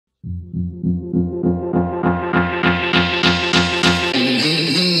How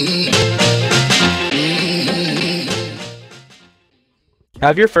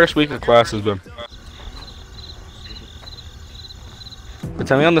have your first week of classes been? But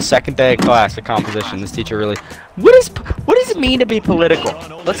tell me on the second day of class, the composition, this teacher really... What does it mean to be political?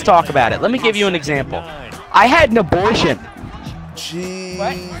 Let's talk about it. Let me give you an example. I had an abortion. Jesus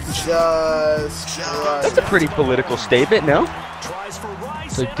Christ. That's a pretty political statement, no?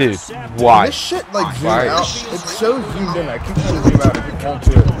 It's like, dude, why? This shit, like, zoom out. It's so zoomed in. I keep trying to zoom out. I keep going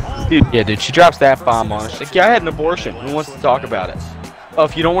to it. Dude, yeah, dude, she drops that bomb on us. She's like, yeah, I had an abortion. Who wants to talk about it? Oh,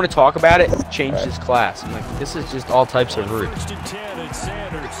 if you don't want to talk about it, change this class. I'm like, this is just all types of rude.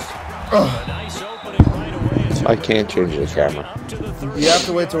 I can't change the camera. You have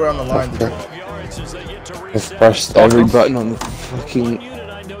to wait till we're on the line. I've pressed every button on the fucking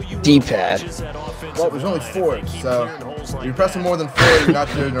D-pad. Well, there's only 4, so if you're pressing more than 4, you're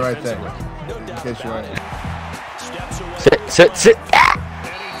not doing the right thing. In case you're wondering. Sit. Ah!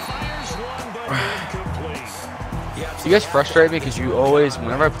 You guys frustrate me because you always,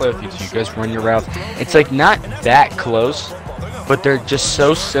 whenever I play with you guys run your routes. It's like not that close, but they're just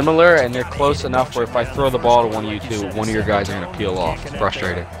so similar and they're close enough where if I throw the ball to one of you two, one of your guys are going to peel off. It's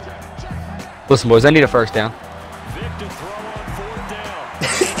frustrating. Listen, boys, I need a first down.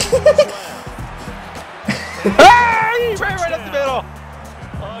 Hey! Right up the middle.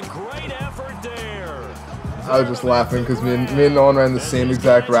 A great effort there. I was just laughing because me and Nolan ran the same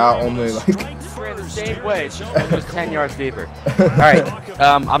exact route, only like... Ran the same way, it's just it was 10 yards deeper. Alright,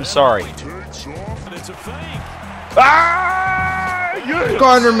 I'm sorry. Ah! Yeah.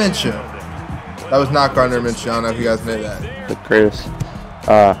 Gardner Minshew. That was not Gardner Minshew. I don't know if you guys knew that. The greatest.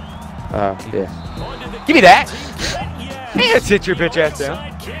 Yeah. Give me that. Hey, sit your bitch ass down.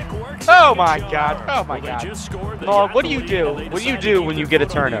 Oh my god. Oh my god. Oh, what do you do? What do you do when you get a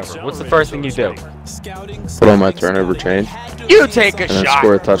turnover? What's the first thing you do? Put on my turnover change. You take a and then shot.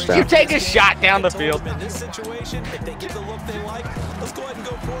 Score a touchdown. You take a shot down the field. In this situation, if they get the look they like, let's go ahead and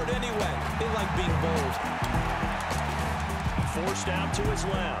go for it anyway. They like being bold. Forced out to his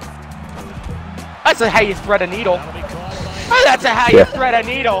left. That's how you thread a needle. Oh, that's how you thread a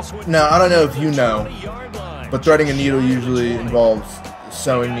needle. Now, I don't know if you know, but threading a needle usually involves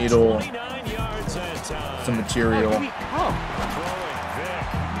sewing needle, some material.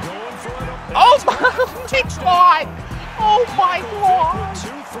 Oh my god! Oh my god!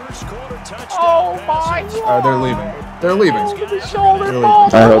 Oh my god! They're leaving. They're leaving.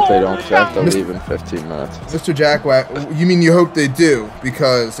 I hope they don't. You have to leave in 15 minutes. Mr. Jackwag, you mean you hope they do?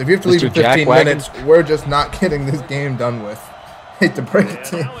 Because if you have to leave in 15 minutes, we're just not getting this game done with. Hate to break it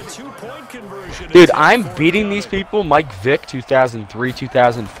to you. Dude, I'm beating these people Mike Vick 2003,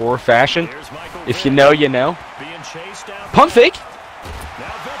 2004 fashion. If you know, you know. Pump fake.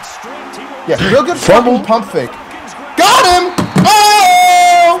 Yeah, real good fucking pump fake. Got him!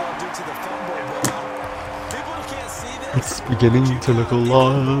 Oh! It's beginning to look a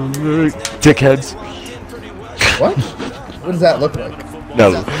lot like dickheads. What? What does that look like?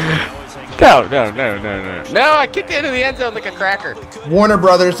 No, I kicked it into the end zone like a cracker. Warner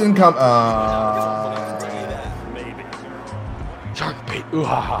Brothers income. Shark bait. Ooh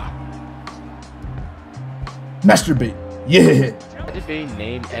ha ha. Masturbate. Yeah. I to be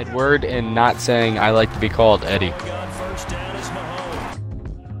named Edward and not saying I like to be called Eddie.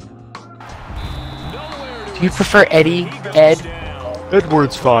 Do you prefer Eddie? Ed?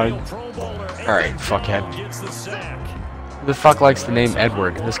 Edward's fine. Alright, fuckhead. Who the fuck likes the name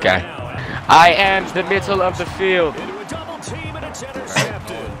Edward? This guy. I am the middle of the field.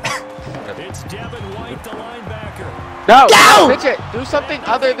 No! Pitch it! Do something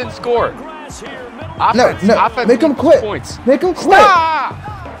other than score. Offense, no. Offense Make him quit. Points. Make him quit. Stop!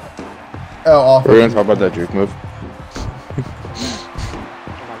 Oh, offense. We're gonna talk about that juke move. Oh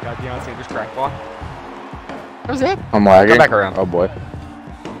my god, Deion Sanders crack block. That was it. I'm lagging. Come back around. Oh boy.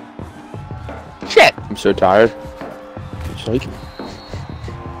 Shit! I'm so tired. It's like...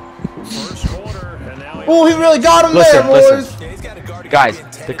 Oh, he really got him there, boys. Listen. Guys,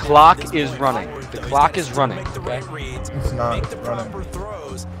 the clock is running. The clock is running. Okay? It's not running.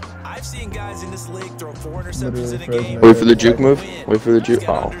 Wait for the juke move. Wait for the juke.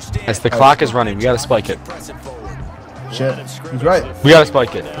 Oh. As the clock is running, we gotta spike it. Shit. He's right. We gotta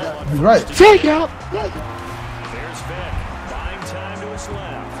spike it. He's right. Take out!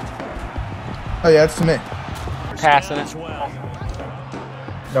 Oh, yeah, it's to me. Passing it.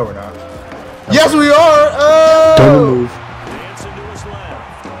 No, we're not. Yes, we are! Oh! Don't move.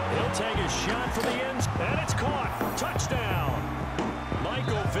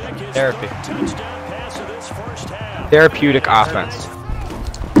 Therapy. Therapeutic offense.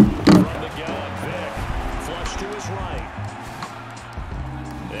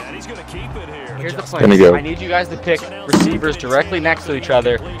 Here's the plan. Go. I need you guys to pick receivers directly next to each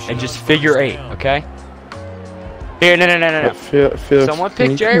other and just figure 8, okay? Here, no. Someone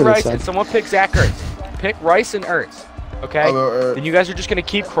pick Jerry Rice and someone pick Zach Ertz. Pick Rice and Ertz, okay? Then you guys are just going to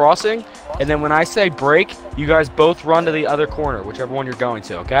keep crossing, and then when I say break, you guys both run to the other corner, whichever one you're going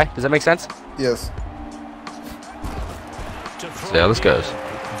to, okay? Does that make sense? Yes. See how this goes.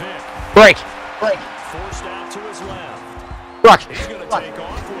 Break! Rock!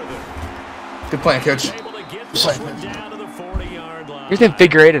 Good plan, coach. You didn't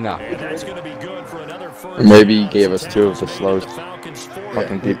figure 8 enough. Maybe he gave us 2 of the slowest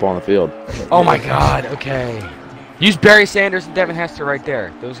fucking people on the field. Oh my god, okay. Use Barry Sanders and Devin Hester right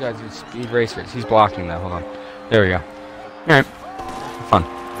there. Those guys are speed racers. He's blocking that. Hold on. There we go. Alright. Fun.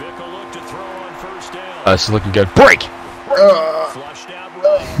 This is looking good. Break!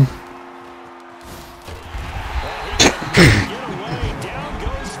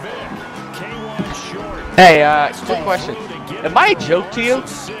 Hey, quick question. Am I a joke to you?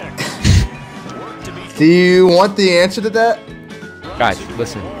 Do you want the answer to that? Guys,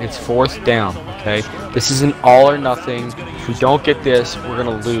 listen. It's 4th down, okay? This is an all or nothing. If we don't get this, we're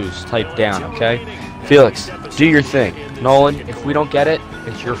gonna lose. Type down, okay? Felix, do your thing. Nolan, if we don't get it,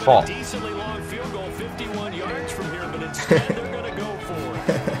 it's your fault.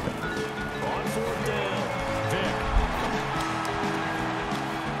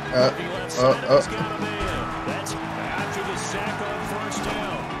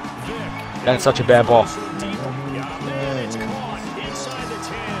 That's such a bad ball.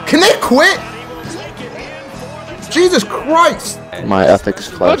 Can they quit? Jesus Christ! My ethics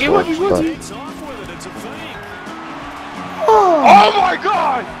class works, but... Oh my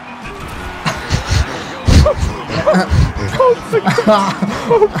god!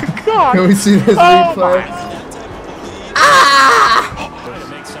 Oh my god! Can we see this replay?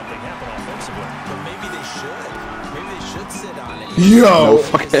 Yo!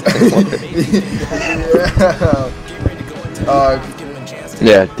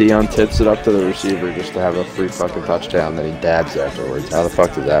 Yeah, Dion tips it up to the receiver just to have a free fucking touchdown, then he dabs afterwards. How the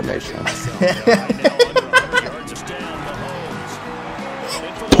fuck does that make sense?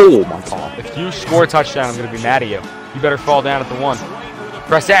 Oh my god. If you score a touchdown, I'm gonna be mad at you. You better fall down at the 1.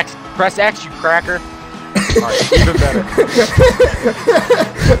 Press X. Press X, you cracker. Alright, even better.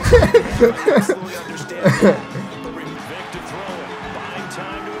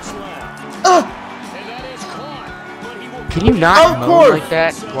 Can you not moan like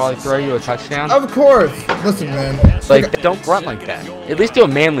that while I throw you a touchdown? Of course. Listen, man. Like, don't grunt like that. At least do a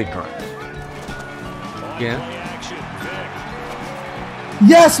manly grunt. Yeah?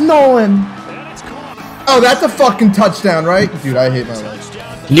 Yes, Nolan! Oh, that's a fucking touchdown, right? Dude, I hate my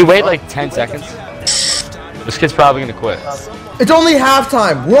life. Can you wait like 10 seconds? This kid's probably gonna quit. It's only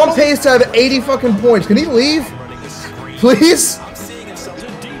halftime. We're on pace to have 80 fucking points. Can he leave? Please?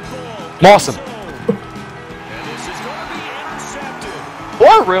 Awesome.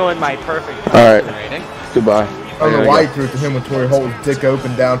 Or ruin my perfect rating. Goodbye. I don't know why he threw it to him when Torrey Holt was dick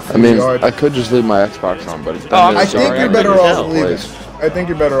open down 40 yards. I could just leave my Xbox on, but I think you're better off leaving. I think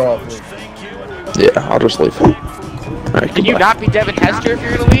you're better off leaving. Yeah, I'll just leave. Right, can you not be Devin Hester if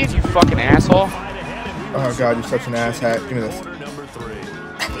you're gonna leave, you fucking asshole? Oh god, you're such an ass hat. Give me this.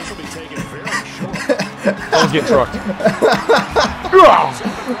 Let's get trucked.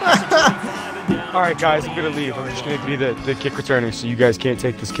 Alright guys, I'm gonna leave. I'm just gonna be the kick returner so you guys can't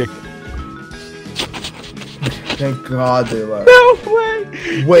take this kick. Thank god they left. No way!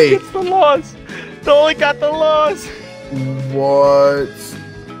 Wait. It's the loss. Dolly got the loss. What?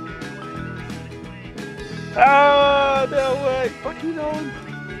 Oh, no way. Fuck you, Nolan.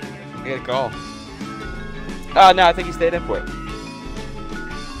 I got a call. Oh, no, I think he stayed in for it.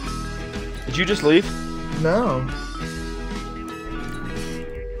 Did you just leave? No.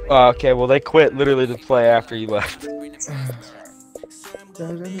 Okay, well, they quit literally to play after you left. You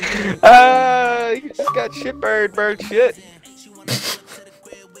just got bird shit.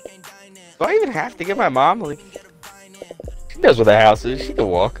 Do I even have to get my mom? Like, she knows where the house is. She can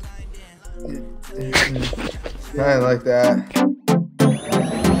walk. I like that.